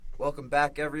Welcome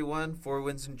back, everyone. 4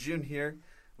 Wins in June here.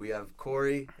 We have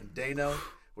Corey and Dano.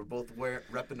 We're both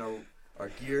repping our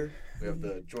gear. We have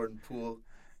the Jordan Poole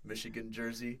Michigan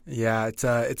jersey. Yeah, it's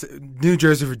a new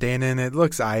jersey for Dana, and it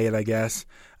looks aight, I guess.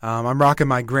 I'm rocking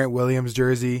my Grant Williams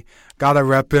jersey. Gotta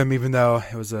rep him, even though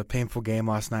it was a painful game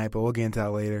last night, but we'll get into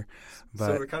that later. But,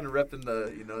 so we're kind of repping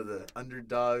the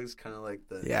underdogs, kind of like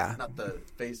not the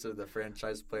face of the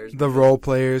franchise players. The role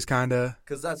players, kind of.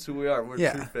 Because that's who we are. We're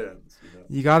true fans.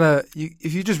 You gotta,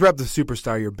 if you just rep the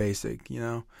superstar, you're basic,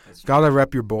 Gotta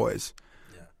rep your boys.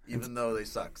 Even though they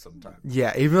suck sometimes.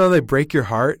 Yeah, even though they break your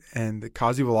heart and they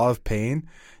cause you a lot of pain,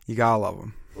 you gotta love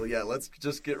them. Well, yeah, let's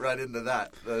just get right into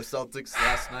that. The Celtics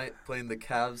last night playing the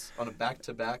Cavs on a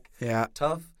back-to-back. Yeah.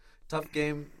 Tough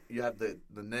game. You have the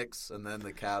Knicks and then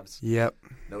the Cavs. Yep.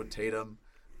 No Tatum,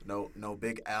 no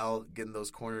Big Al getting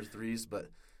those corner threes, but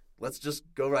let's just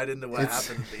go right into what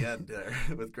happened at the end there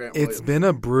with Grant Williams. It's been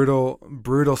a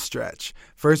brutal stretch.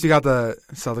 First, you got the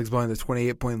Celtics blowing the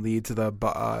 28-point lead to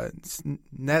the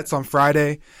Nets on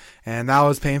Friday, and that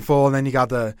was painful. And then you got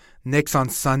the Knicks on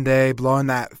Sunday blowing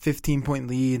that 15-point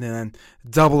lead, and then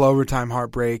double overtime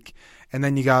heartbreak. And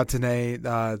then you got today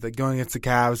the going against the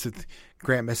Cavs with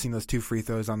Grant missing those 2 free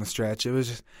throws on the stretch.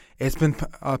 It's been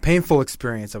a painful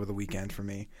experience over the weekend for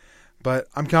me, but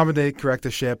I'm confident they correct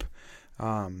the ship.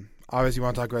 Obviously, you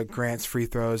want to talk about Grant's free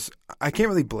throws. I can't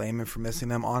really blame him for missing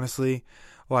them, honestly.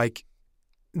 Like,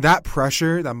 that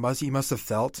pressure he must have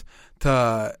felt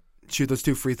to shoot those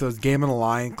 2 free throws, game on the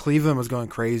line. Cleveland was going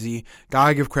crazy.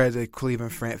 Gotta give credit to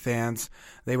Cleveland fans.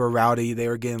 They were rowdy. They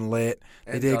were getting lit.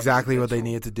 They did exactly what they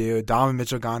needed to do. Donovan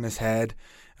Mitchell got in his head.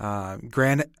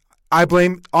 Grant, I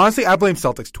blame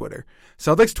Celtics Twitter.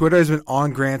 Celtics Twitter has been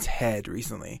on Grant's head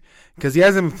recently because he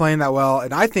hasn't been playing that well,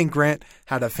 and I think Grant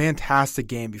had a fantastic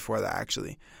game before that,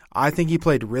 actually. I think he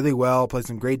played really well, played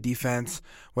some great defense,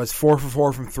 was 4 for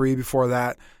 4 from 3 before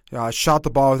that, shot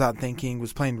the ball without thinking,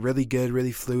 was playing really good,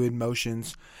 really fluid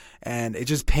motions, and it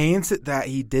just pains it that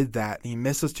he did that. He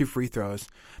missed those 2 free throws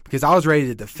because I was ready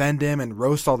to defend him and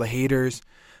roast all the haters,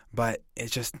 but it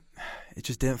just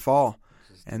didn't fall.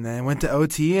 And then went to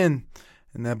OT, and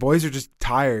the boys are just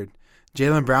tired.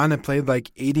 Jaylen Brown had played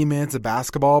like 80 minutes of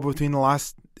basketball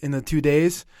in the 2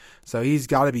 days, so he's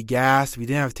got to be gassed. We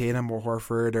didn't have Tatum or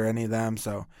Horford or any of them,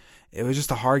 so it was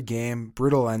just a hard game,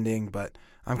 brutal ending, but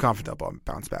I'm confident they'll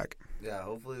bounce back. Yeah,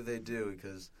 hopefully they do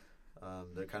because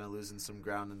they're kind of losing some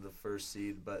ground in the first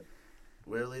seed, but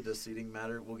rarely does seeding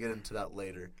matter. We'll get into that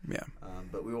later. Yeah.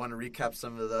 But we want to recap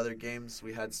some of the other games.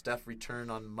 We had Steph return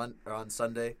on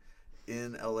Sunday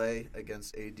in LA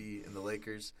against AD and the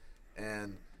Lakers,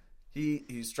 and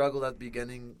he struggled at the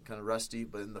beginning, kind of rusty,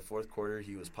 but in the fourth quarter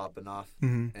he was popping off.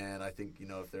 Mm-hmm. And I think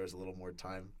if there was a little more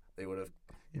time they would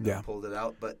have pulled it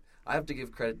out. But I have to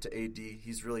give credit to AD.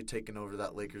 He's really taken over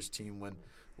that Lakers team when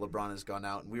LeBron has gone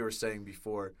out, and we were saying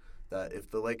before that if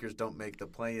the Lakers don't make the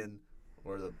play-in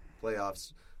or the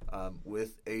playoffs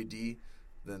with AD,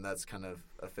 then that's kind of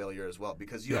a failure as well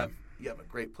because you have a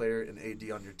great player in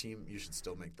AD on your team. You should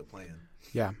still make the play-in.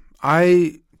 Yeah.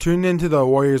 I tuned into the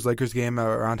Warriors-Lakers game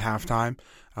around halftime,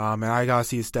 and I got to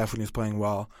see Steph when he was playing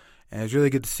well. And it was really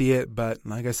good to see it, but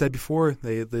like I said before,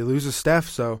 they lose to Steph,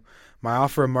 so my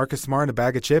offer of Marcus Smart and a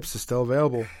bag of chips is still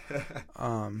available.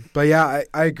 But yeah,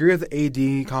 I agree with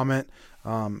the AD comment.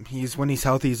 When he's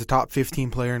healthy, he's a top 15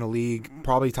 player in the league,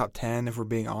 probably top 10 if we're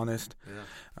being honest.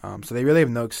 Yeah. So they really have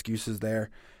no excuses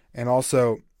there. And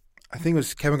also, I think it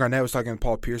was Kevin Garnett was talking to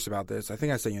Paul Pierce about this. I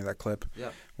think I sent you that clip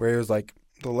where it was like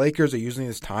the Lakers are using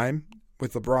this time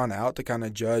with LeBron out to kind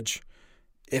of judge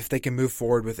if they can move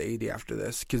forward with AD after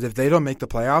this. Because if they don't make the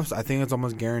playoffs, I think it's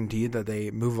almost guaranteed that they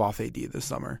move off AD this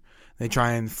summer. They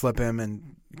try and flip him,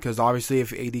 and because obviously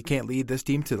if AD can't lead this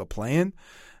team to the play-in,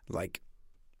 like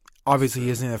obviously he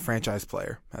isn't a franchise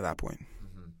player at that point.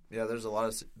 Mm-hmm. Yeah, there's a lot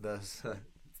of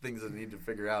things that need to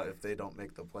figure out if they don't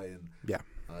make the play-in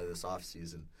this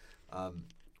offseason.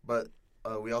 But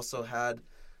we also had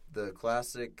the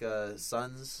classic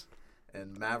Suns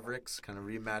and Mavericks kind of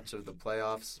rematch of the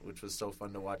playoffs, which was so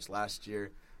fun to watch last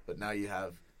year. But now you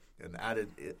have an added,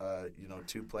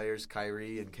 2 players,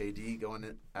 Kyrie and KD,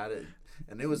 going at it,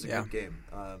 and it was a good game.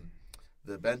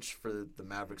 The bench for the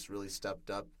Mavericks really stepped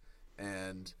up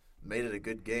and made it a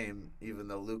good game, even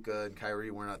though Luka and Kyrie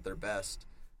weren't at their best.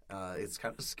 It's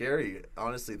kind of scary,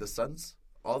 honestly. The Suns,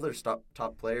 all their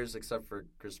top players except for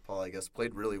Chris Paul, I guess,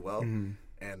 played really well. Mm-hmm.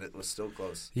 And it was still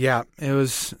close. Yeah, it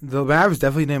was. The Mavs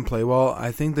definitely didn't play well.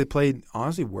 I think they played,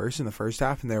 honestly, worse in the first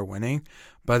half, and they were winning.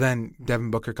 But then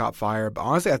Devin Booker caught fire. But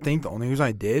honestly, I think the only reason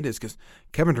I did is because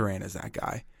Kevin Durant is that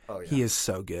guy. Oh, yeah. He is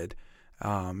so good.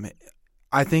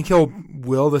 I think he'll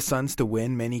will the Suns to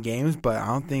win many games, but I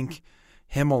don't think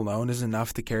him alone is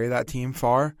enough to carry that team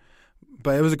far.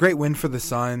 But it was a great win for the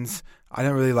Suns. I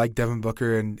didn't really like Devin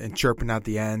Booker and chirping at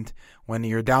the end. When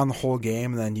you're down the whole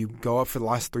game and then you go up for the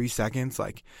last 3 seconds,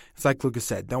 like it's like Luka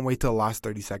said, don't wait till the last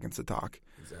 30 seconds to talk.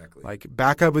 Exactly. Like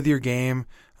back up with your game.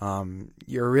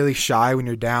 You're really shy when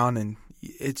you're down, and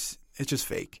it's just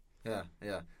fake. Yeah,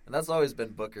 and that's always been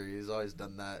Booker. He's always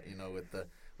done that,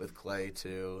 with Clay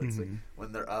too. It's like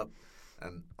when they're up,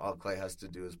 and all Clay has to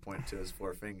do is point to his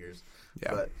 4 fingers.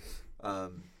 Yeah.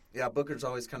 But Booker's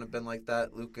always kind of been like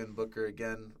that. Luka and Booker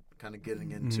again, kind of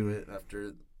getting into it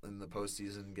after in the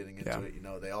postseason, getting into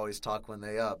it. They always talk when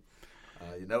they up.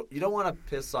 You don't want to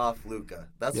piss off Luka.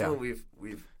 That's what we've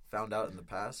found out in the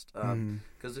past.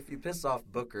 Because if you piss off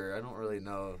Booker, I don't really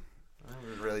know. I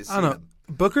haven't really seen him.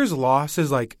 Booker's loss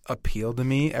has appealed to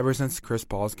me ever since Chris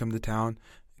Paul's come to town.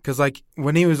 Because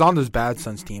when he was on those bad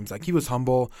Suns teams, he was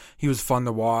humble, he was fun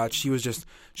to watch, he was just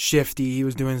shifty, he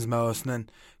was doing his most. And then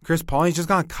Chris Paul, he's just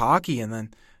gone cocky. And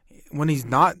then when he's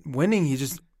not winning, he's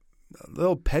just a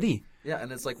little petty. Yeah,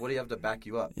 and it's what do you have to back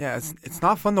you up? Yeah, it's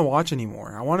not fun to watch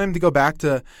anymore. I want him to go back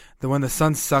to when the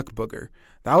Suns suck Booker.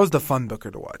 That was the fun Booker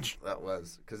to watch. That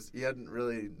was, because he hadn't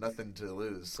really nothing to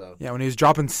lose. So yeah, when he was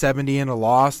dropping 70 in a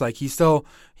loss, he still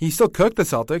cooked the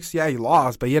Celtics. Yeah, he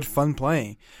lost, but he had fun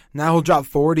playing. Now he'll drop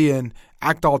 40 and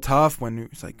act all tough when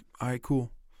it's all right,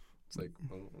 cool. It's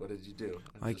well, what did you do?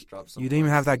 Just drop some you didn't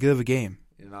even have that good of a game.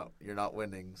 You're not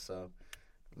winning. So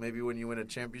maybe when you win a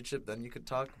championship, then you could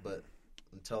talk. But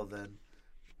until then,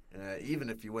 even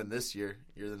if you win this year,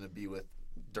 you're going to be with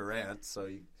Durant. So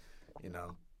you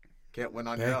can't win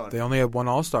on your own. They only have one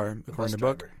All-Star, according to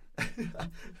Book.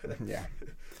 Yeah.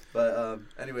 But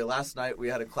anyway, last night we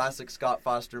had a classic Scott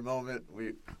Foster moment.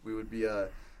 We would be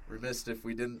remiss if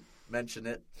we didn't mention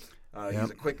it. He's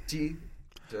a quick tee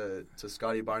to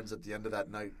Scotty Barnes at the end of that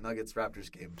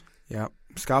Nuggets-Raptors game. Yeah.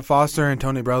 Scott Foster and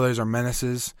Tony Brothers are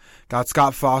menaces. Got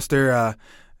Scott Foster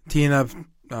teeing up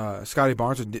Scotty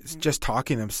Barnes was just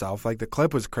talking to himself. The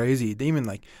clip was crazy. He didn't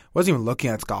even wasn't even looking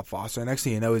at Scott Foster. Next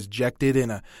thing you know, he's ejected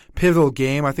in a pivotal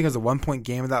game. I think it was a 1-point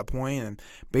game at that point, and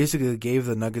basically gave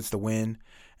the Nuggets the win.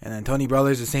 And then Tony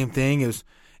Brothers, the same thing. It was,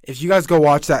 if you guys go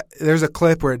watch that, there's a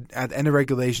clip where at the end of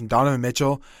regulation, Donovan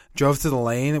Mitchell drove to the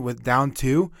lane with down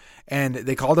 2, and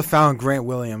they called a foul on Grant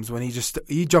Williams when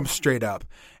he jumped straight up.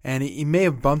 And he may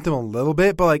have bumped him a little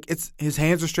bit, but his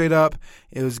hands are straight up.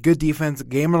 It was good defense,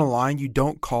 game on the line. You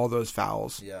don't call those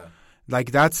fouls. Yeah.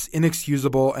 That's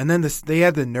inexcusable. And then they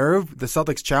had the nerve. The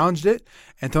Celtics challenged it,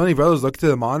 and Tony Brothers looked to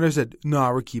the monitor and said,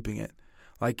 "No, we're keeping it."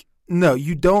 No,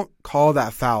 you don't call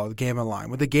that foul, the game on the line.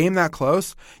 With a game that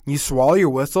close, you swallow your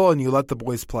whistle and you let the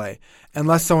boys play,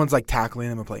 unless someone's tackling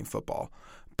them and playing football.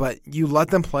 But you let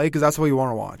them play because that's what we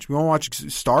want to watch. We want to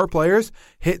watch star players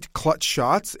hit clutch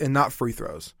shots and not free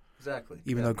throws. Exactly.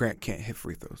 Even though Grant can't hit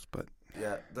free throws. But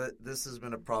yeah, this has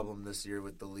been a problem this year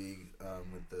with the league,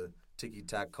 with the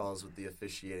ticky-tack calls, with the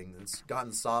officiating. It's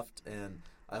gotten soft, and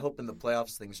I hope in the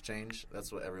playoffs things change.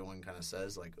 That's what everyone kind of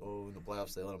says, in the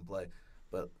playoffs they let them play.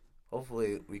 But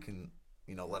hopefully we can,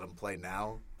 let them play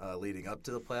now, leading up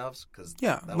to the playoffs, because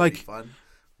that would be fun.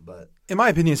 But in my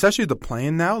opinion, especially the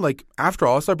playing now, after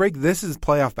All-Star break, this is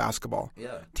playoff basketball.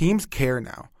 Yeah. Teams care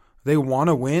now. They want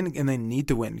to win, and they need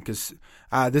to win, because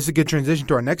this is a good transition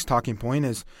to our next talking point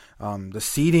is the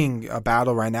seeding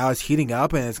battle right now is heating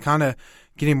up, and it's kind of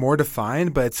getting more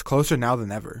defined, but it's closer now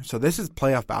than ever. So this is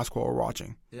playoff basketball we're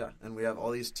watching. Yeah, and we have all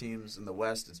these teams in the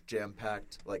West. It's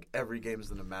jam-packed. Every game is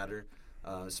going to matter,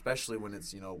 especially when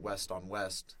it's, West on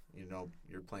West.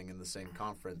 You're playing in the same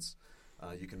conference.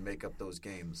 You can make up those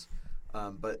games.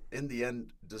 But in the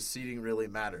end, does seeding really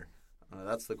matter?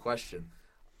 That's the question.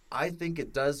 I think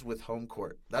it does with home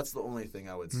court. That's the only thing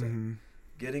I would say. Mm-hmm.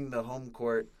 Getting the home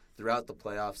court throughout the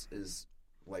playoffs is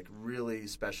really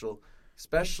special,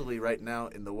 especially right now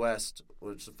in the West,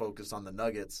 which is focused on the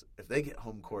Nuggets. If they get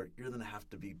home court, you're going to have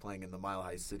to be playing in the Mile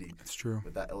High City. That's true.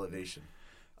 With that elevation.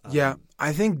 Yeah,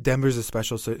 I think Denver's a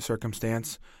special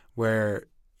circumstance where,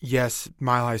 yes,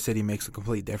 Mile High City makes a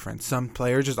complete difference. Some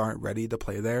players just aren't ready to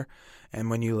play there. And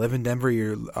when you live in Denver,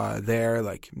 you're there.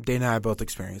 Dana and I both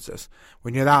experienced this.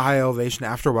 When you're that high elevation,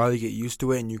 after a while you get used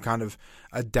to it and you kind of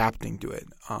adapting to it.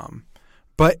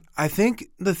 But I think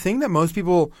the thing that most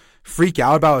people freak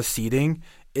out about with seeding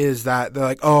is that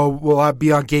they're oh, we'll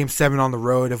be on Game 7 on the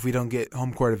road if we don't get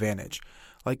home court advantage.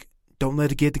 Don't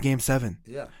let it get to Game 7.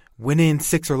 Yeah. Win in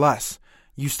 6 or less.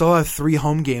 You still have 3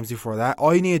 home games before that.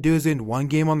 All you need to do is win 1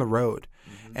 game on the road.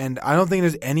 Mm-hmm. And I don't think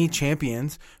there's any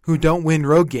champions who don't win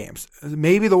road games.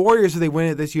 Maybe the Warriors, if they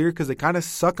win it this year, because they kind of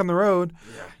suck on the road.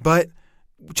 Yeah. But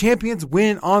champions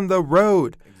win on the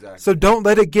road. Exactly. So don't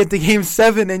let it get to Game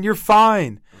 7 and you're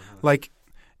fine. Like,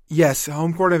 yes,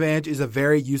 home court advantage is a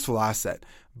very useful asset,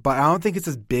 but I don't think it's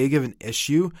as big of an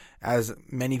issue as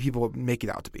many people make it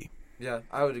out to be. Yeah,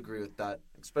 I would agree with that,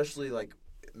 especially like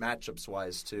matchups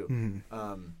wise too.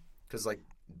 Because like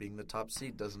being the top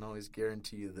seed doesn't always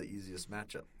guarantee you the easiest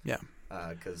matchup. Yeah.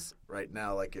 Because right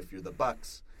now, like if you're the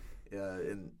Bucks,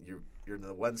 and you're in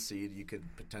the 1 seed, you could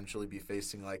potentially be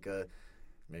facing like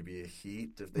maybe a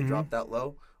Heat if they drop that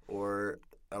low, or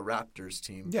a Raptors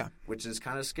team, which is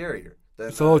kind of scarier.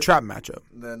 It's a little trap matchup.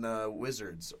 Than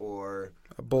Wizards or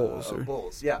Bulls.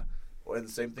 Bulls, yeah. Or the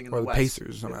same thing in or the the West.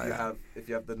 Pacers or something like that. If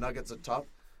you have the Nuggets at top,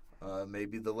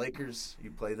 maybe the Lakers,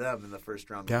 you play them in the first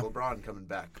round with LeBron coming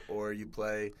back. Or you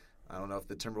play, I don't know, if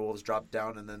the Timberwolves drop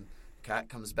down and then Cat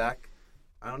comes back.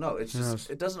 I don't know. It's just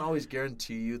it doesn't always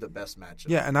guarantee you the best matchup.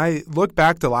 Yeah, and I look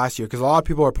back to last year because a lot of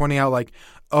people are pointing out like,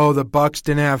 oh, the Bucks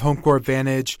didn't have home court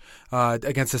advantage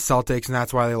against the Celtics, and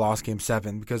that's why they lost Game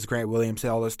 7 because Grant Williams hit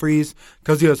all those threes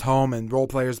because he was home and role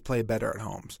players play better at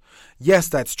homes. Yes,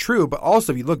 that's true, but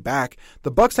also if you look back,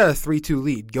 the Bucks had a 3-2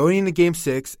 lead going into Game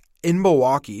 6 in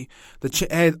Milwaukee.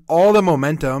 Had all the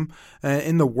momentum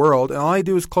in the world, and all they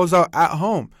do is close out at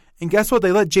home. And guess what?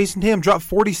 They let Jason Tatum drop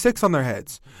 46 on their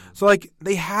heads. So, like,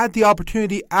 they had the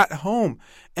opportunity at home.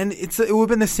 And it would have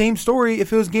been the same story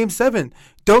if it was Game 7.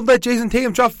 Don't let Jason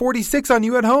Tatum drop 46 on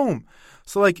you at home.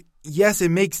 So, like, yes, it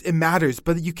matters.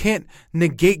 But you can't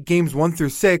negate Games 1 through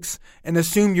 6 and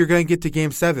assume you're going to get to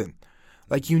Game 7.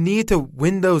 Like, you need to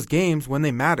win those games when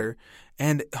they matter.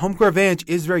 And home court advantage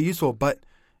is very useful, but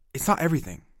it's not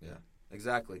everything. Yeah,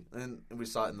 exactly. And we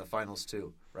saw it in the finals,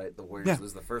 too, right? The Warriors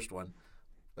was the first one.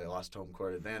 They lost home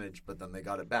court advantage, but then they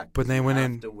got it back. But they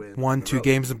went won 2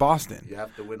 games in Boston. You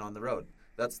have to win on the road.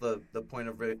 That's the point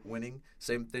of winning.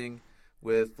 Same thing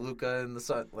with Luka and the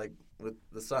Sun, like with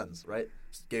the Suns, right?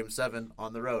 Game 7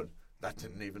 on the road. That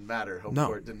didn't even matter. Home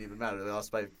court didn't even matter. They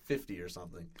lost by 50 or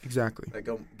something. Exactly.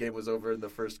 That game was over in the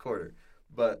first quarter.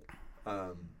 But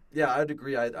yeah, I'd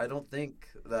agree. I don't think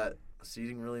that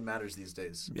seeding really matters these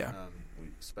days. Yeah.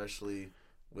 Especially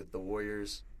with the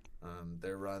Warriors,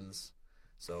 their runs.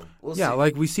 So we'll see.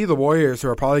 Like we see the Warriors who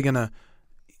are probably going to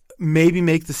maybe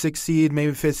make the 6th seed,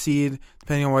 maybe 5th seed,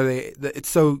 depending on where it's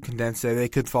so condensed that they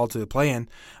could fall to the play-in.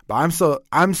 But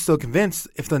I'm still convinced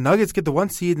if the Nuggets get the 1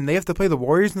 seed and they have to play the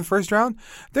Warriors in the first round,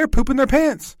 they're pooping their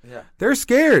pants. Yeah. They're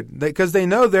scared because they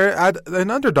know they're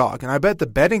an underdog. And I bet the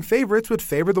betting favorites would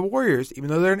favor the Warriors, even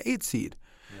though they're an 8th seed.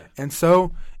 Yeah. And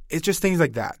so it's just things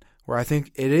like that where I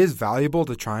think it is valuable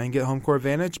to try and get home court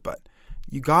advantage, but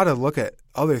you got to look at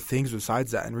other things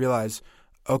besides that and realize,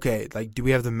 okay, like, do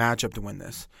we have the matchup to win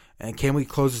this? And can we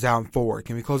close this out in 4?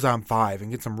 Can we close it out in 5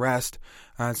 and get some rest?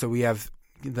 So we have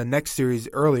the next series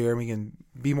earlier and we can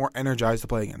be more energized to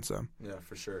play against them. Yeah,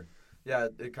 for sure. Yeah,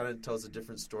 it kind of tells a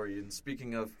different story. And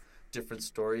speaking of different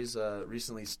stories,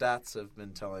 recently stats have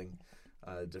been telling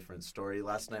a different story.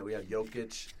 Last night we had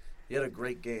Jokic. He had a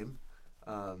great game.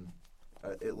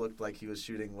 It looked like he was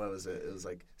shooting, what was it? It was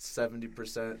like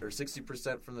 70% or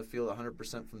 60% from the field,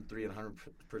 100% from 3, and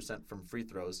 100% from free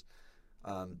throws.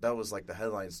 That was like the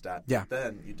headline stat. Yeah. But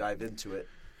then you dive into it,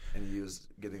 and he was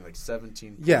getting like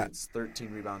 17 points,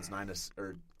 13 rebounds,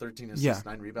 13 assists,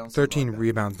 9 rebounds. 13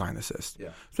 rebounds, 9 assists. Yeah.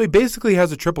 So he basically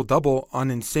has a triple-double on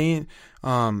insane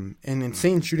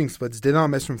shooting splits. Did not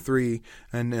miss from 3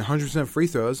 and 100% free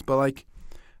throws, but like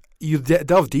you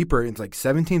delve deeper, it's like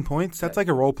 17 points. That's like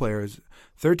a role player's.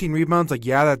 13 rebounds, like,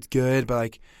 yeah, that's good, but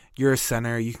like you're a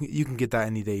center, you can get that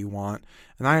any day you want.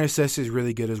 And 9 assists is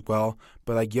really good as well,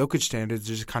 but like Jokic standards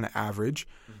are just kind of average.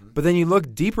 Mm-hmm. But then you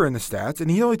look deeper in the stats, and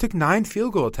he only took 9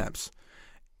 field goal attempts.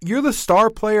 You're the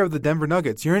star player of the Denver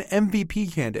Nuggets. You're an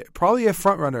MVP candidate, probably a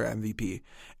front runner MVP,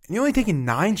 and you're only taking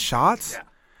 9 shots. Yeah.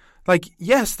 Like,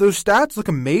 yes, those stats look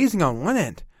amazing on one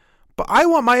end, but I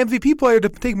want my MVP player to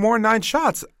take more than 9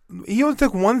 shots. He only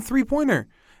took 1 3-pointer.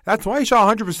 That's why he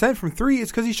shot 100% from 3. It's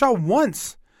because he shot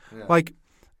once. Yeah. Like,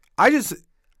 I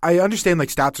understand, like,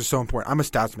 stats are so important. I'm a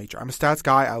stats major. I'm a stats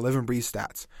guy. I live and breathe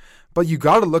stats. But you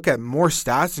got to look at more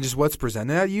stats than just what's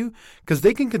presented at you because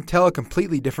they can tell a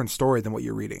completely different story than what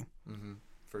you're reading. Mm-hmm.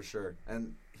 For sure.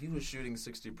 And he was shooting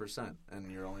 60%,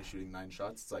 and you're only shooting 9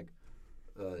 shots. It's like,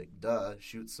 duh,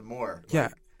 shoot some more. Yeah.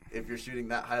 Like, if you're shooting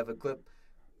that high of a clip,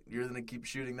 you're going to keep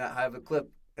shooting that high of a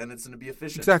clip. And it's going to be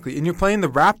efficient. Exactly. And you're playing the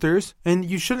Raptors, and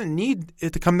you shouldn't need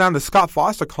it to come down to Scott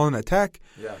Foster calling a tech.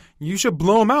 Yeah. You should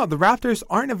blow them out. The Raptors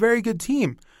aren't a very good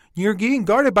team. You're getting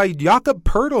guarded by Jakob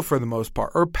Poeltl for the most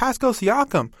part, or Pascal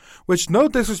Siakam, which no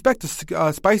disrespect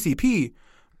to Spicy P,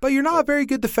 but you're not a very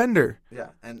good defender. Yeah,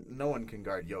 and no one can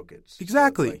guard Jokic.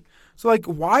 Exactly. So,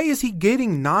 why is he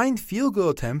getting 9 field goal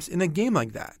attempts in a game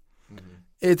like that? Mm-hmm.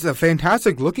 It's a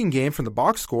fantastic looking game from the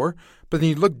box score, but then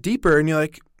you look deeper and you're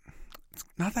like, it's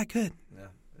not that good.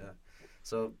 Yeah.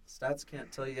 So stats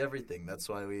can't tell you everything. That's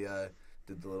why we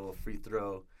did the little free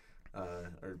throw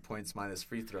or points minus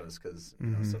free throws, because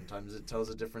sometimes it tells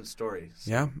a different story.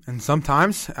 So. Yeah, and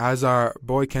sometimes, as our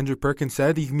boy Kendrick Perkins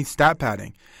said, he can be stat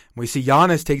padding. We see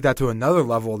Giannis take that to another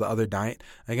level the other night.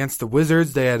 Against the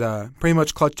Wizards, they had pretty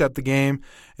much clutched up the game.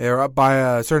 They were up by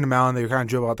a certain amount, and they were kind of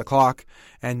dribble out the clock.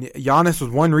 And Giannis was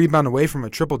 1 rebound away from a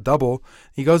triple-double.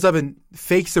 He goes up and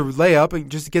fakes the layup and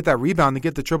just to get that rebound to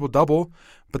get the triple-double,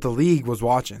 but the league was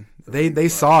watching. They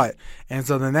saw it. And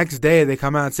so the next day, they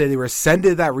come out and say they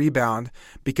rescinded that rebound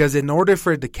because in order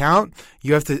for it to count,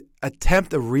 you have to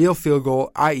attempt a real field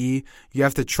goal, i.e., you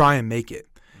have to try and make it.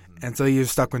 Mm-hmm. And so you're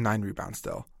stuck with 9 rebounds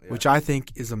still, which I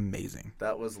think is amazing.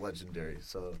 That was legendary.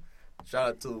 So shout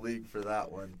out to the league for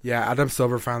that one. Yeah, Adam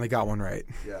Silver finally got one right.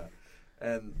 Yeah.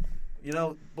 And,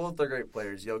 both are great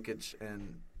players, Jokic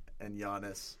and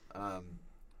Giannis.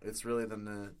 It's really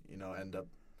them to, end up,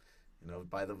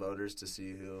 by the voters to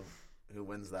see who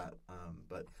wins that.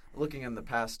 But looking in the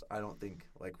past, I don't think,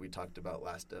 like we talked about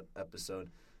last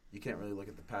episode, you can't really look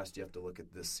at the past. You have to look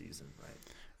at this season, right?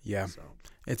 Yeah. So.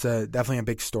 It's definitely a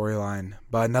big storyline.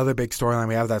 But another big storyline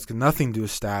we have that's got nothing to do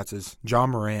with stats is Ja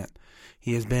Morant.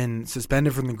 He has been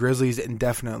suspended from the Grizzlies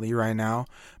indefinitely right now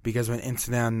because of an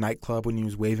incident at a nightclub when he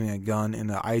was waving a gun in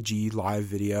the IG Live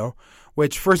video.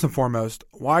 Which, first and foremost,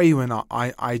 why are you in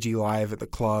IG Live at the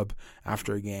club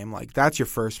after a game? That's your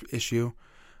first issue.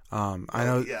 I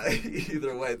know. Yeah,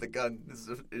 either way, the gun is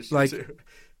an issue too.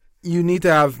 You need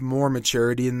to have more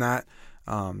maturity in that.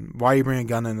 Why are you bringing a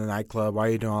gun in the nightclub? Why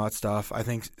are you doing all that stuff? I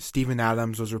think Steven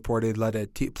Adams was reported led a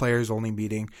players-only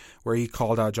meeting where he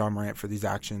called out Ja Morant for these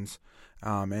actions.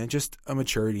 And just a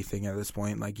maturity thing at this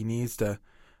point. He needs to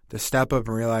step up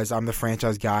and realize I'm the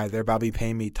franchise guy. They're about to be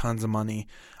paying me tons of money.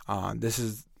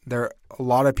 There are a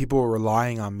lot of people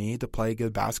relying on me to play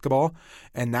good basketball,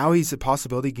 and now he's a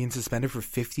possibility of getting suspended for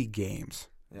 50 games.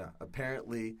 Yeah,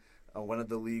 apparently one of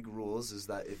the league rules is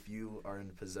that if you are in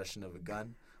possession of a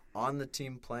gun on the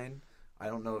team plane, I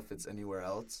don't know if it's anywhere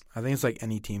else. I think it's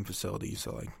any team facility.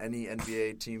 So any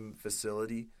NBA team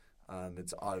facility,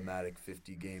 it's automatic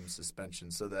 50-game suspension.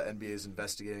 So the NBA is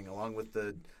investigating, along with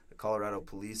the Colorado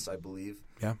police, I believe.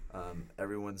 Yeah.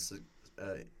 Everyone's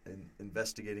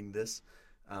investigating this.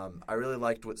 I really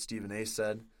liked what Stephen A.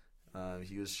 said.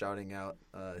 He was shouting out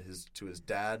to his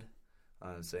dad,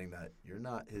 saying that you're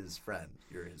not his friend,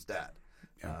 you're his dad.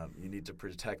 Yeah. You need to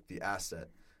protect the asset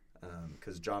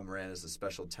because Ja Morant is a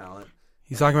special talent.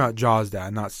 He's talking about Ja's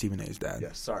dad, not Stephen A.'s dad.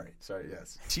 Yes, sorry,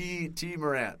 yes. T.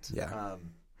 Morant. Yeah.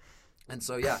 And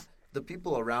so, the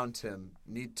people around him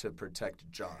need to protect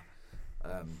Ja.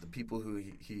 The people who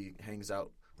he hangs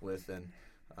out with and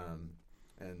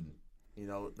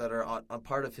that are a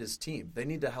part of his team, they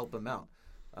need to help him out.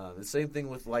 The same thing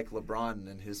with LeBron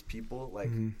and his people.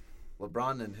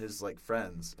 LeBron and his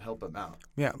friends help him out.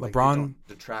 Yeah, LeBron don't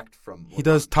detract from. He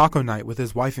does taco night with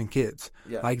his wife and kids.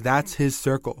 Yeah, that's his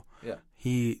circle. Yeah,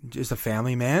 he just a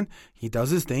family man. He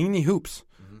does his thing and he hoops.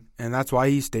 And that's why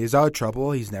he stays out of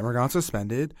trouble. He's never gone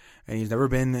suspended, and he's never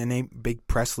been in any big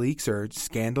press leaks or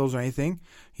scandals or anything.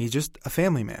 He's just a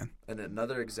family man. And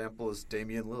another example is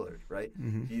Damian Lillard, right?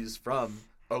 Mm-hmm. He's from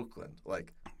Oakland,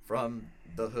 from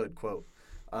the hood, quote.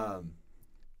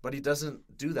 But he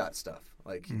doesn't do that stuff.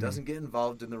 He doesn't get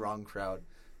involved in the wrong crowd,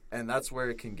 and that's where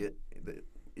it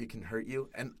can hurt you.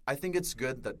 And I think it's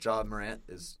good that Ja Morant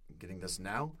is getting this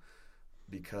now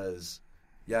because,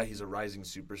 he's a rising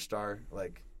superstar.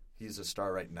 He's a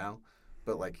star right now,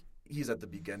 but he's at the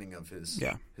beginning of his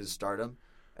stardom,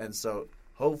 and so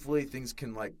hopefully things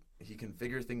can he can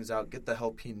figure things out, get the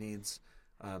help he needs,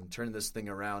 turn this thing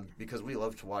around because we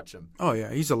love to watch him. Oh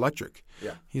yeah, he's electric.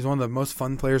 Yeah, he's one of the most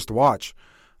fun players to watch.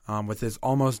 With his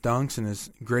almost dunks and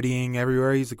his grittying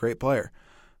everywhere, he's a great player.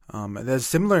 There's a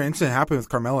similar incident happened with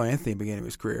Carmelo Anthony at the beginning of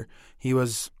his career. He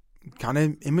was kind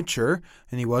of immature,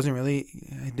 and he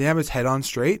didn't have his head on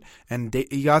straight, and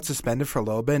he got suspended for a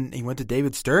little bit, and he went to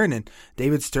David Stern, and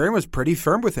David Stern was pretty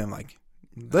firm with him,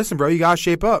 listen, bro, you got to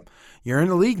shape up. You're in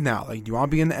the league now. Do you want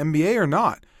to be in the NBA or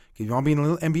not? If you want to be in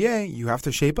the NBA, you have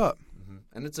to shape up. Mm-hmm.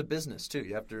 And it's a business, too.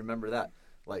 You have to remember that.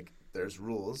 There's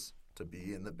rules to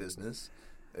be in the business.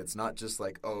 It's not just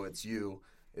it's you,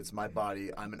 it's my body,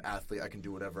 I'm an athlete, I can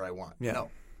do whatever I want. Yeah. No.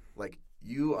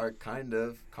 You are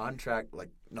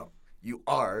you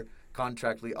are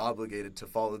contractually obligated to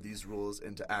follow these rules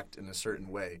and to act in a certain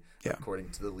way according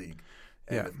to the league.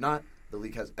 And if not, the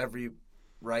league has every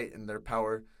right in their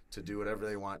power to do whatever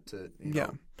they want to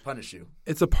punish you.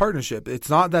 It's a partnership. It's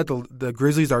not that the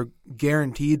Grizzlies are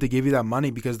guaranteed to give you that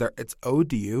money because it's owed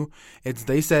to you.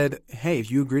 They said, hey, if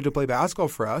you agree to play basketball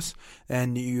for us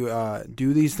and you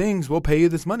do these things, we'll pay you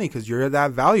this money because you're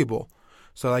that valuable.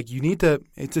 So like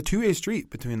it's a two-way street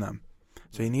between them.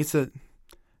 So he needs to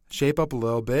shape up a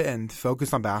little bit and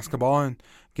focus on basketball and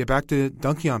get back to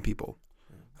dunking on people.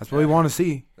 That's what we want to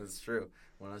see. That's true.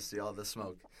 Want to see all the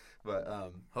smoke.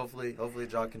 But hopefully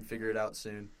Ja can figure it out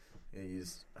soon.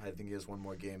 I think he has one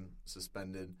more game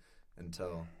suspended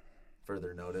until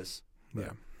further notice.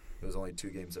 But it was only 2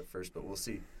 games at first, but we'll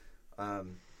see.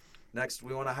 Next,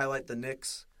 we want to highlight the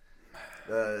Knicks.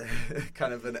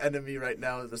 Kind of an enemy right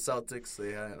now, the Celtics.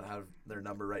 They have their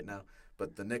number right now.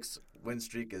 But the Knicks win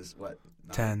streak is, what?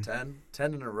 10.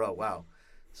 10 in a row. Wow.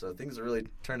 So things are really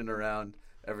turning around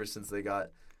ever since they got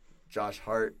Josh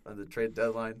Hart on the trade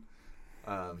deadline.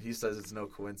 He says it's no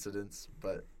coincidence,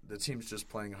 but the team's just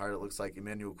playing hard. It looks like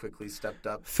Emmanuel Quickley stepped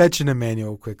up. Fetching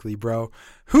Emmanuel Quickley, bro.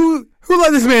 Who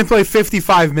let this man play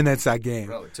 55 minutes that game?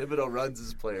 Bro, Thibodeau runs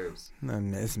his players.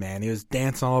 And this man, he was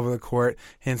dancing all over the court,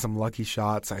 hitting some lucky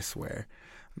shots, I swear.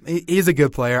 He's a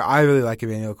good player. I really like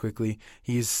Emmanuel Quickley.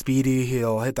 He's speedy.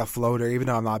 He'll hit the floater, even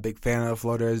though I'm not a big fan of the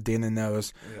floater, as Dana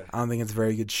knows. Yeah. I don't think it's a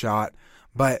very good shot.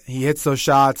 But he hits those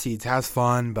shots. He has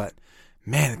fun, but,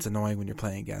 man, it's annoying when you're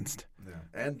playing against. Yeah.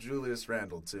 And Julius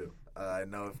Randle, too. I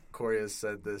know Corey has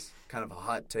said this, kind of a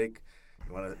hot take.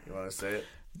 You want to say it?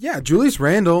 Yeah, Julius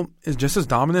Randle is just as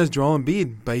dominant as Joel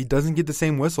Embiid, but he doesn't get the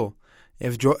same whistle.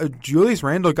 If Julius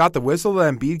Randle got the whistle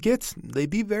that Embiid gets, they'd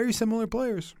be very similar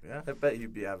players. Yeah, I bet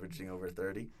he'd be averaging over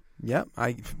 30. Yep,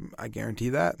 I guarantee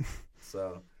that.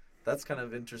 So that's kind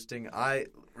of interesting.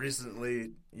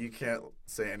 You can't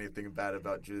say anything bad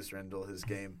about Julius Randle, his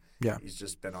game. Yeah. He's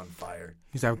just been on fire.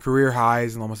 He's having career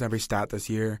highs in almost every stat this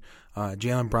year.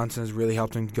 Jalen Brunson has really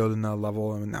helped him go to another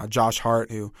level. And now Josh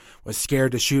Hart, who was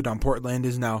scared to shoot on Portland,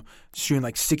 is now shooting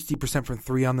like 60% from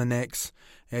 3 on the Knicks.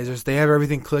 It's just they have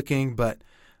everything clicking, but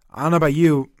I don't know about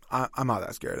you. I'm not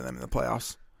that scared of them in the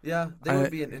playoffs. Yeah, they would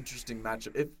be an interesting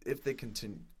matchup. If they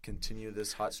continue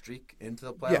this hot streak into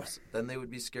the playoffs, then they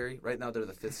would be scary. Right now they're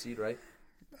the 5th seed, right?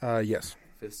 Yes.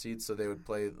 5th seed, so they would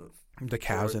play the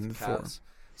Cavs and the Cavs.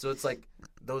 So it's like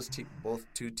both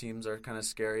two teams are kind of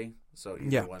scary. So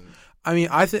either one. I mean,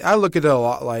 I look at it a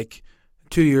lot like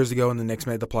 2 years ago when the Knicks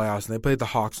made the playoffs and they played the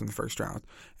Hawks in the first round.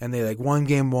 And they won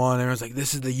game 1 and it was like,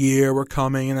 this is the year, we're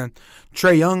coming. And then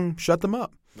Trae Young shut them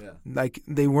up. Yeah.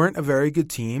 They weren't a very good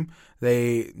team.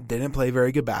 They didn't play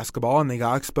very good basketball and they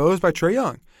got exposed by Trae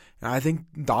Young. And I think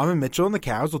Donovan Mitchell and the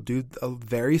Cavs will do a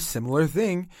very similar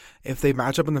thing if they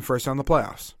match up in the first round of the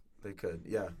playoffs. They could,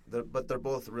 yeah. But they're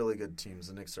both really good teams.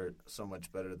 The Knicks are so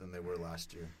much better than they were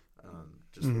last year,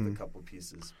 just with a couple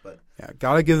pieces. But yeah,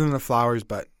 gotta give them the flowers.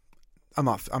 But I'm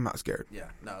not scared. Yeah,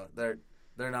 no, they're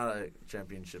not a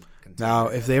championship contender. Now,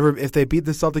 if they beat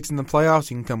the Celtics in the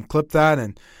playoffs, you can come clip that,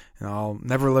 and I'll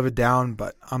never live it down.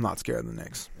 But I'm not scared of the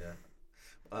Knicks.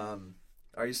 Yeah.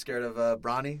 Are you scared of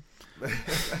Bronny?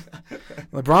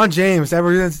 LeBron James,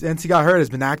 ever since he got hurt, has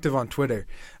been active on Twitter.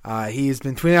 He's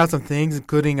been tweeting out some things,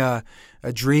 including a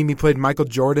dream he played Michael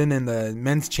Jordan in the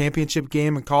men's championship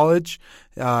game in college.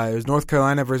 It was North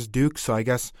Carolina versus Duke, so I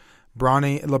guess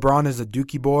LeBron is a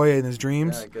Dookie boy in his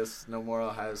dreams. Yeah, I guess no more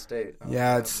Ohio State.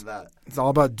 It's all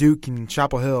about Duke and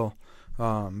Chapel Hill.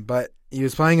 But he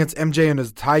was playing against MJ in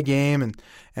his tie game,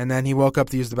 and then he woke up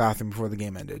to use the bathroom before the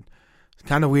game ended.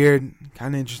 Kind of weird,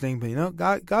 kind of interesting, but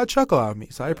got a chuckle out of me,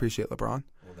 so I appreciate LeBron.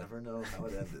 We'll never know how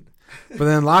it ended. But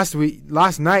then last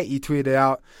night, he tweeted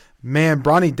out, "Man,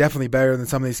 Bronny definitely better than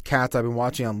some of these cats I've been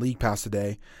watching on League Pass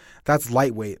today. That's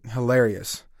lightweight,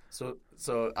 hilarious."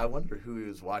 So I wonder who he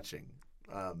was watching.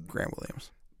 Grant Williams.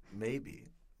 Maybe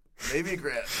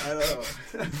Grant. I don't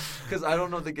know, because I don't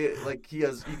know the game. Like he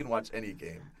can watch any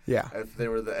game. Yeah. If they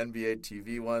were the NBA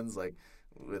TV ones, like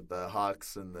with the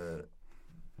Hawks and the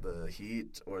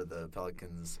Heat or the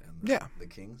Pelicans and the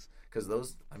Kings, because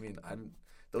those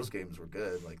games were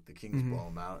good. Like the Kings blow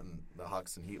them out, and the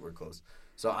Hawks and Heat were close.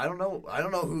 So I don't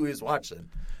know who he's watching.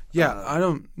 Yeah, I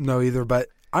don't know either. But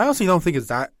I honestly don't think it's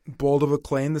that bold of a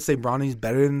claim to say Bronny's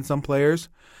better than some players.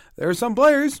 There are some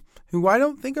players who I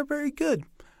don't think are very good.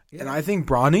 Yeah. And I think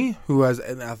Bronny, who has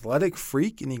an athletic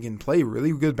freak and he can play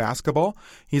really good basketball,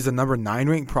 he's a number 9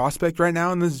 ranked prospect right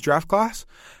now in this draft class,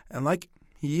 and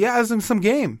he has some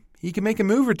game. He can make a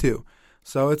move or two.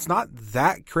 So it's not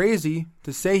that crazy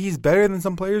to say he's better than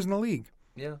some players in the league.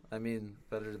 Yeah, I mean,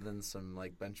 better than some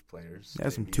bench players. Yeah,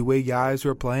 some two-way guys who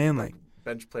are playing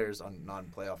bench players on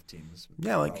non-playoff teams.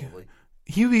 Yeah, probably.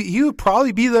 He would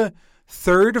probably be the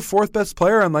third or fourth best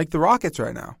player on like the Rockets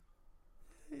right now.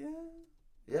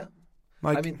 Yeah.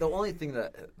 Like, I mean, the only thing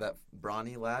that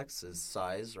Bronny lacks is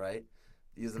size, right?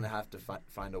 He's gonna have to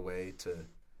find a way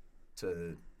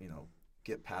to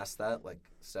get past that, like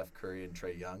Steph Curry and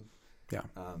Trae Young. Yeah.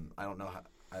 I don't know.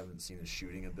 I haven't seen his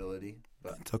shooting ability,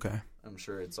 but it's okay. I'm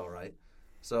sure it's all right.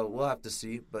 So we'll have to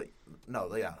see. But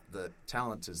no, yeah, the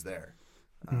talent is there.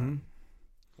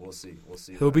 We'll see.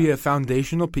 He'll be a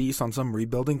foundational piece on some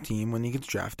rebuilding team when he gets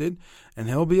drafted, and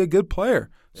he'll be a good player.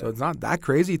 So it's not that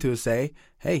crazy to say,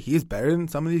 hey, he's better than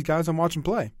some of these guys I'm watching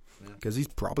play, because he's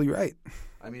probably right.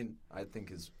 I mean, I think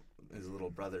his little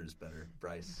brother is better,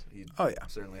 Bryce. He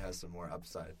certainly has some more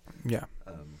upside. Yeah.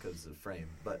 Because of the frame.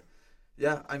 But,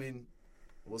 yeah, I mean,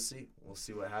 we'll see. We'll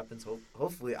see what happens.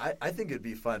 Hopefully, I think it'd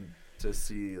be fun to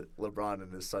see LeBron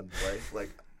and his son play.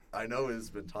 Like, I know he's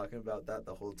been talking about that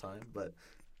the whole time, but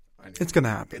I mean, it's going to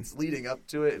happen. It's leading up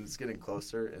to it, and it's getting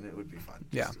closer, and it would be fun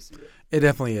just to see it. It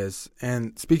definitely is.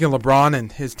 And speaking of LeBron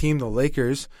and his team, the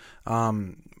Lakers,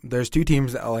 there's two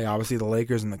teams, obviously the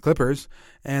Lakers and the Clippers,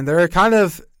 and they're kind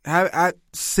of at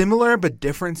similar but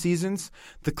different seasons.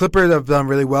 The Clippers have done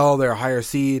really well. They're a higher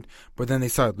seed, but then they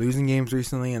started losing games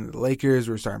recently, and the Lakers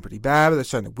were starting pretty bad, but they're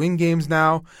starting to win games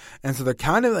now. And so they're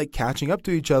kind of like catching up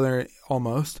to each other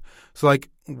almost. So like,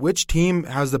 which team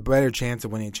has the better chance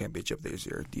of winning a championship this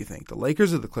year, do you think? The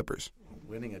Lakers or the Clippers?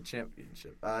 Winning a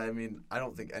championship. I mean, I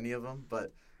don't think any of them,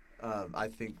 but I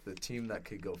think the team that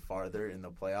could go farther in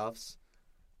the playoffs,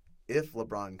 if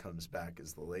LeBron comes back,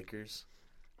 is the Lakers.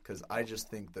 Because I just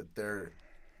think that they're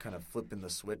kind of flipping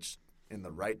the switch in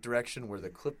the right direction, where the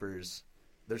Clippers,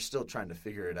 they're still trying to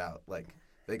figure it out. Like,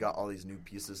 they got all these new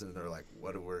pieces, and they're like,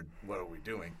 what are we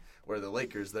doing? Where the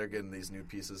Lakers, they're getting these new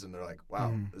pieces, and they're like,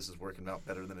 wow, this is working out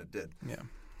better than it did. Yeah.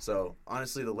 So,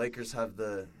 honestly, the Lakers have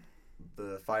the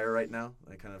fire right now.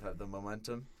 They kind of have the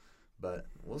momentum. But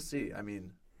we'll see. I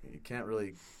mean, you can't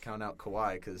really count out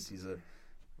Kawhi because he's a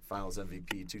Finals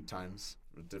MVP 2 times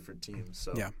with different teams.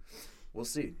 So, we'll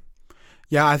see.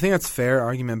 Yeah, I think that's a fair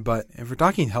argument. But if we're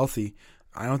talking healthy,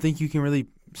 I don't think you can really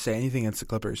say anything against the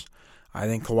Clippers. I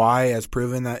think Kawhi has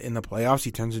proven that in the playoffs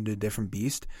he turns into a different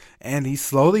beast, and he's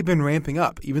slowly been ramping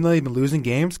up. Even though they've been losing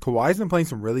games, Kawhi's been playing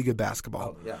some really good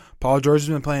basketball. Oh, yeah. Paul George has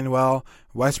been playing well.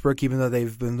 Westbrook, even though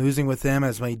they've been losing with him,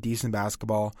 has played decent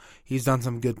basketball. He's done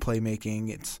some good playmaking.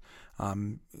 It's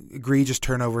egregious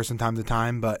turnovers from time to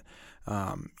time, but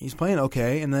he's playing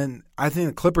okay. And then I think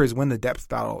the Clippers win the depth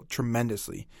battle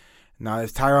tremendously. Now,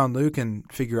 if Tyronn Lue can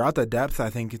figure out that depth,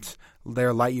 I think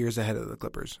they're light years ahead of the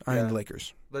Clippers. I mean, the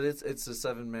Lakers. But it's a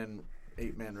 7-man,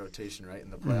 8-man rotation, right,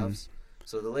 in the playoffs.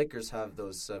 So the Lakers have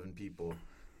those 7 people.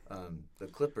 The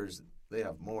Clippers, they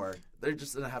have more. They're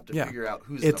just going to have to figure out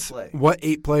who's going to play. It's what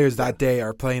 8 players that day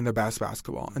are playing their best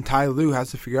basketball. And Ty Lue has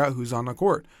to figure out who's on the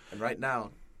court. And right now,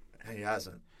 he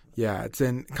hasn't. Yeah, it's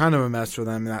in kind of a mess for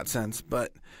them in that sense.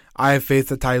 But I have faith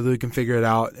that Ty Lue can figure it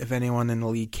out. If anyone in the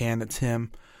league can, it's him.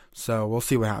 So we'll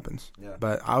see what happens. Yeah.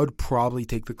 But I would probably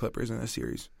take the Clippers in this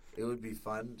series. It would be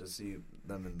fun to see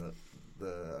them in the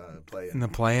play-in. In the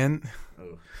play-in?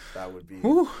 Oh, that would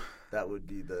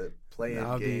be the play-in game.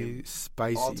 That would be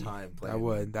spicy. All-time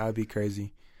play-in. That would be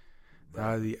crazy. But,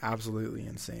 that would be absolutely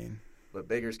insane. But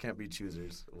beggars can't be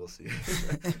choosers. We'll see.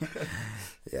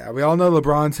 Yeah, we all know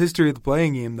LeBron's history of the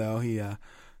playing game, though. He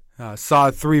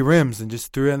saw 3 rims and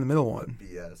just threw it in the middle one.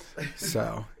 BS.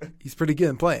 So he's pretty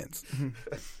good in play-ins.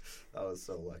 I was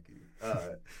so lucky.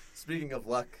 Speaking of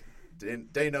luck,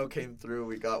 Dano came through.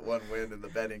 We got 1 win in the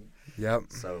betting. Yep.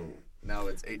 So now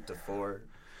it's 8-4.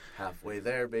 Halfway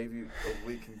there, baby. Hopefully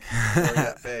we can keep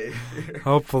that bay.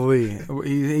 Hopefully.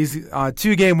 He's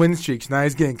 2-game win streaks. Now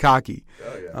he's getting cocky.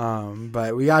 Oh, yeah.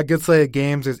 But we got a good slate of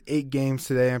games. There's 8 games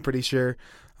today, I'm pretty sure.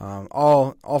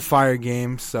 All fire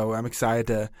games, so I'm excited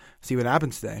to see what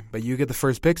happens today. But you get the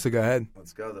first pick, so go ahead.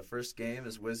 Let's go. The first game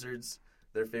is Wizards.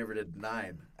 They're favored at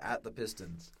 9 at the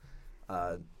Pistons.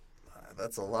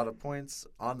 That's a lot of points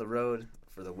on the road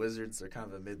for the Wizards. They're kind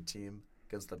of a mid-team.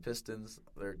 Against the Pistons,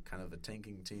 they're kind of a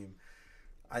tanking team.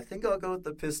 I think I'll go with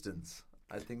the Pistons.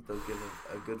 I think they'll give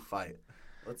a good fight.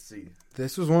 Let's see.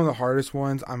 This was one of the hardest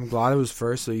ones. I'm glad it was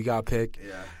first, so you got to pick.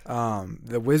 Yeah.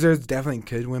 The Wizards definitely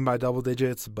could win by double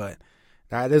digits, but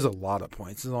that is a lot of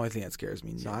points. This is the only thing that scares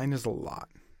me. 9 is a lot.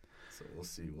 So we'll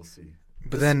see.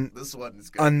 But this one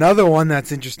is good. Another one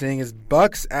that's interesting is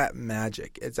Bucks at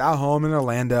Magic. It's at home in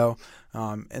Orlando,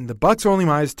 and the Bucks are only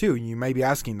 -2. You may be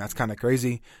asking, that's kind of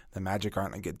crazy. The Magic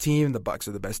aren't a good team. The Bucks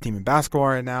are the best team in basketball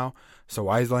right now. So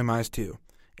why is it only -2?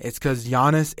 It's because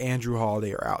Giannis and Drew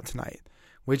Holiday are out tonight,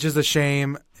 which is a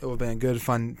shame. It would have been good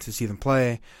fun to see them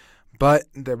play. But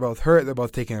they're both hurt. They're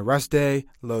both taking a rest day,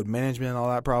 load management and all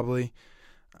that probably.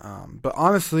 But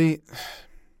honestly,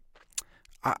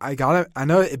 I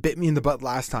know it bit me in the butt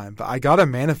last time, but I got to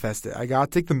manifest it. I got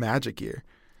to take the Magic here.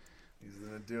 He's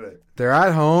going to do it. They're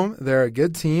at home. They're a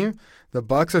good team. The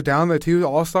Bucks are down their 2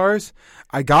 All-Stars.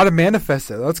 I got to manifest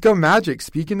it. Let's go Magic.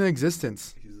 Speak into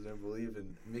existence. He's going to believe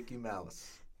in Mickey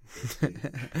Mouse.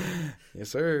 Yes,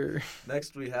 sir.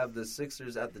 Next, we have the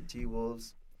Sixers at the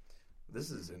T-Wolves. This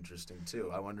is interesting,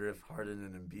 too. I wonder if Harden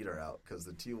and Embiid are out because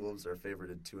the T-Wolves are favored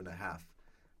at 2.5.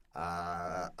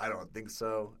 I don't think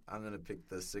so. I'm going to pick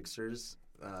the Sixers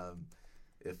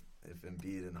if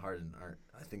Embiid and Harden aren't.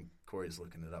 I think Corey's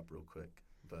looking it up real quick.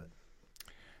 But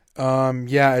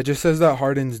yeah, it just says that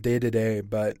Harden's day-to-day,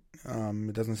 but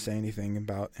it doesn't say anything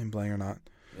about him playing or not.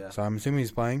 Yeah. So I'm assuming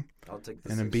he's playing. I'll take the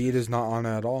And Sixers. Embiid is not on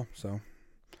it at all, so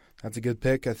that's a good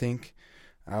pick. I think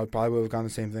I would probably have gone the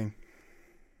same thing.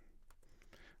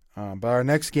 But our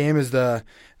next game is the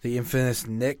infamous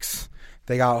Knicks.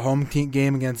 They got a home team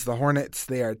game against the Hornets.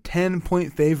 They are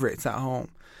 10-point favorites at home,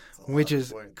 which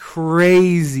is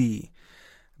crazy.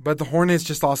 But the Hornets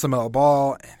just lost some of the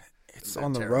ball, and it's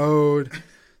on the road.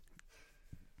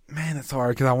 Man, it's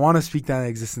hard because I want to speak that into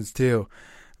existence too.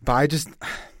 But I just...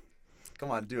 Come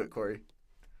on, do it, Corey.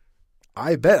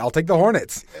 I bet. I'll take the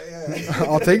Hornets. Yeah.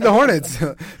 I'll take the Hornets.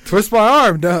 Twist my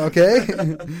arm, okay?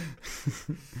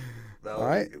 No, all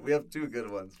right. We have 2 good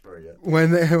ones for you.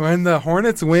 When the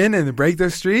Hornets win and break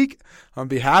their streak, I'll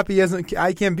be happy as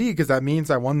I can be because that means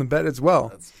I won the bet as well.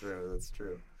 That's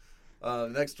true.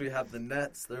 Next, we have the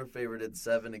Nets. They're favored at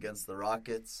 7 against the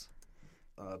Rockets.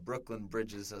 Brooklyn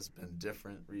Bridges has been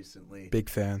different recently. Big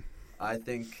fan. I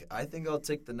think I'll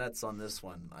take the Nets on this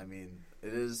one. I mean,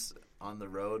 it is on the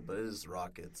road, but it is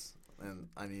Rockets. And,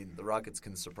 I mean, the Rockets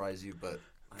can surprise you, but...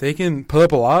 They can put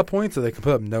up a lot of points or they can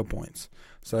put up no points.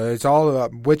 So it's all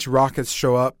about which Rockets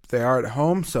show up. They are at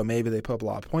home, so maybe they put up a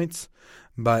lot of points.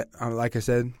 But like I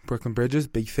said, Brooklyn Bridges,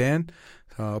 big fan.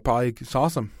 Probably it's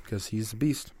awesome because he's a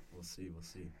beast. We'll see.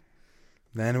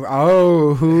 Then,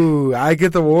 I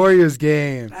get the Warriors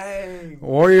game. Dang.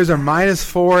 Warriors are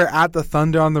 -4 at the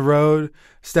Thunder on the road.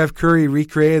 Steph Curry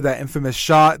recreated that infamous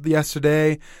shot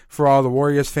yesterday for all the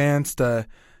Warriors fans to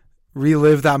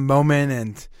relive that moment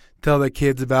and tell their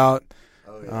kids about.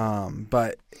 Oh, yeah.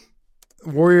 But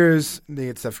Warriors, they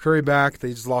get Steph Curry back. They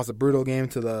just lost a brutal game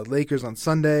to the Lakers on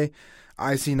Sunday.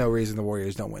 I see no reason the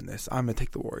Warriors don't win this. I'm going to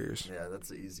take the Warriors. Yeah,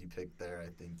 that's an easy pick there, I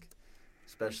think.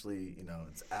 Especially,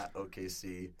 it's at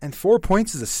OKC. And 4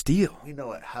 points is a steal. We know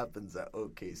what happens at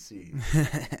OKC.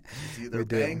 It's either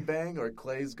bang or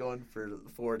Clay's going for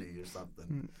 40 or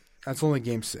something. That's only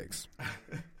game 6.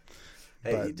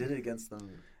 Hey, he did it against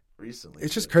them recently.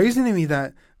 It's just crazy to me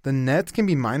that the Nets can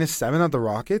be -7 at the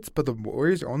Rockets, but the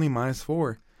Warriors are only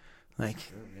 -4.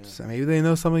 So maybe they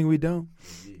know something we don't.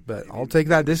 But I'll take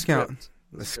that discount.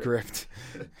 The script.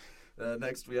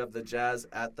 Next, we have the Jazz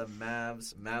at the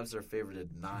Mavs. Mavs are favored at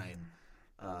 9.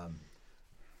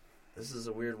 This is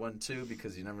a weird one, too,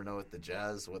 because you never know with the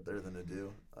Jazz what they're going to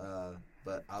do.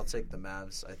 But I'll take the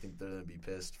Mavs. I think they're going to be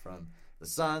pissed from the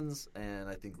Suns, and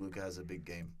I think Luka has a big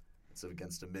game. It's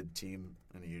against a mid-team,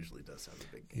 and he usually does have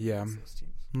a big game against those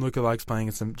teams. Luka likes playing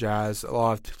against some Jazz. A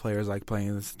lot of players like playing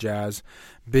against Jazz.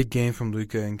 Big game from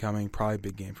Luka incoming. Probably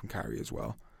big game from Kyrie as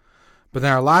well. But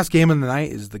then our last game of the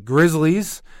night is the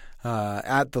Grizzlies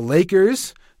at the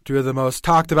Lakers. 2 of the most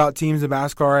talked about teams in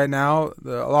basketball right now.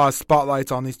 A lot of spotlights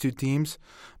on these 2 teams.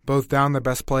 Both down their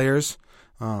best players.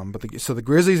 So the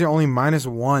Grizzlies are only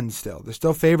 -1 still. They're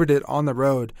still favored on the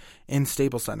road in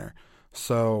Staples Center.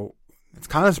 So it's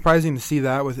kind of surprising to see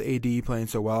that with AD playing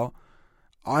so well.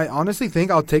 I honestly think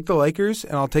I'll take the Lakers,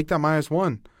 and I'll take that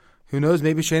 -1. Who knows?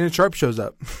 Maybe Shannon Sharp shows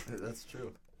up. That's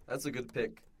true. That's a good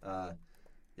pick.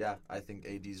 Yeah, I think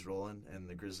AD's rolling, and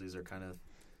the Grizzlies are kind of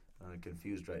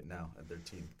confused right now at their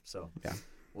team. So yeah,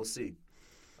 we'll see.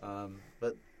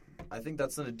 But I think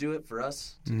that's going to do it for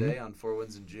us today on 4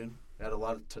 Wins in June. We had a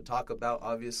lot to talk about,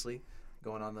 obviously,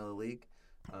 going on in the league.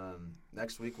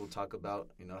 Next week we'll talk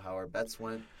about how our bets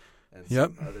went and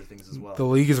some other things as well. The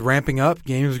league is ramping up.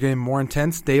 Games are getting more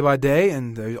intense day by day,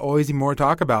 and there's always more to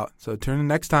talk about. So tune in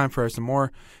next time for some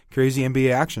more crazy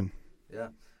NBA action. Yeah.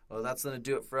 Well, that's going to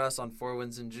do it for us on 4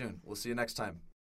 Wins in June. We'll see you next time.